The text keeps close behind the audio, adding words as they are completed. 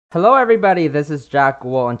Hello everybody, this is Jack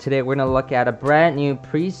Wu, and today we're going to look at a brand new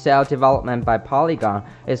pre-sale development by Polygon.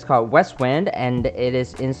 It's called West Wind, and it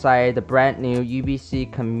is inside the brand new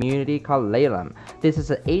UBC community called Lalem. This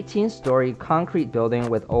is an 18-story concrete building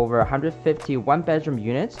with over 150 one-bedroom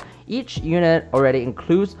units. Each unit already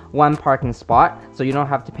includes one parking spot, so you don't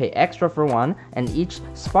have to pay extra for one, and each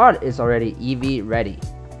spot is already EV ready.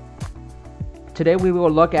 Today we will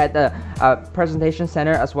look at the presentation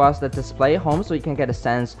center as well as the display home, so you can get a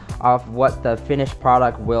sense of what the finished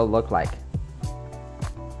product will look like.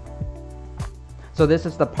 So this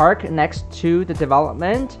is the park next to the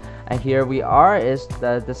development, and here we are is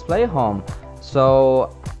the display home.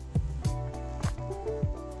 So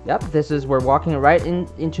yep, this is we're walking right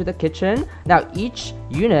into the kitchen. Now each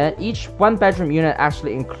one bedroom unit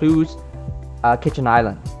actually includes a kitchen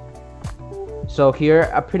island. So here,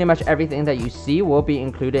 pretty much everything that you see will be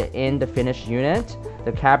included in the finished unit.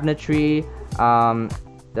 The cabinetry,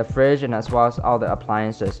 the fridge, and as well as all the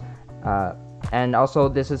appliances. And also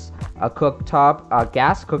this is a cooktop,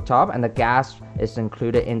 gas cooktop, and the gas is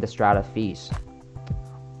included in the strata fees.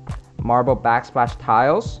 Marble backsplash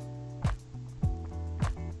tiles.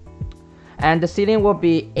 And the ceiling will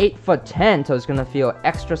be 8'10", so it's gonna feel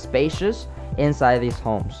extra spacious inside these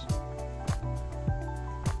homes.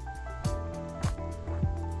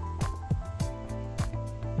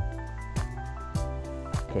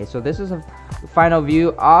 Okay, so this is a final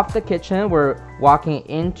view of the kitchen. We're walking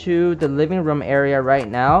into the living room area right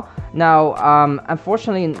now. Now,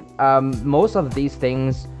 unfortunately, most of these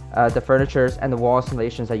things, the furnitures and the wall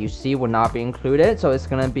installations that you see will not be included. So it's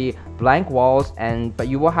gonna be blank walls, but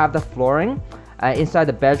you will have the flooring. Inside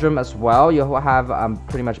the bedroom as well, you will have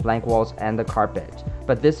pretty much blank walls and the carpet.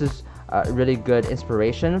 But this is a really good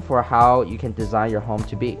inspiration for how you can design your home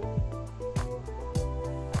to be.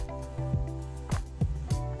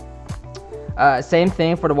 Same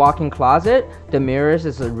thing for the walk-in closet. The mirrors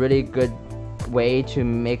is a really good way to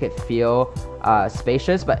make it feel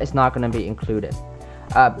spacious, but it's not going to be included.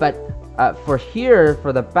 For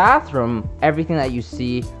the bathroom, everything that you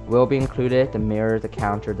see will be included. The mirror, the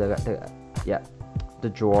counter, the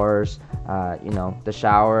drawers, the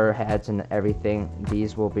shower heads and everything.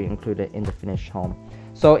 These will be included in the finished home.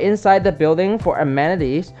 So inside the building, for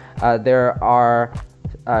amenities, there are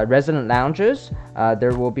resident lounges.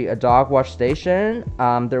 There will be a dog wash station.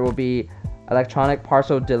 There will be electronic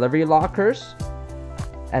parcel delivery lockers,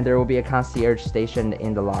 and there will be a concierge station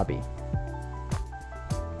in the lobby.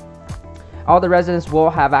 All the residents will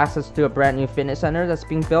have access to a brand new fitness center that's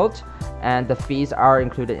being built, and the fees are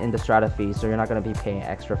included in the strata fees, so you're not going to be paying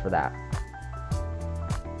extra for that.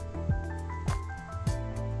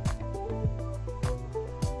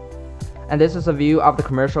 And this is a view of the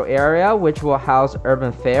commercial area, which will house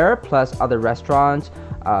urban fare plus other restaurants,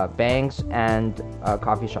 banks, and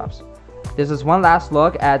coffee shops. This is one last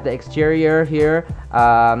look at the exterior. Here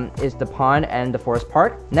is the pond and the forest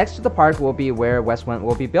park. Next to the park will be where West Wind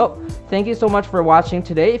will be built. Thank you so much for watching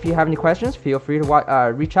today. If you have any questions, feel free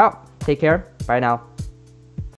to reach out. Take care. Bye now.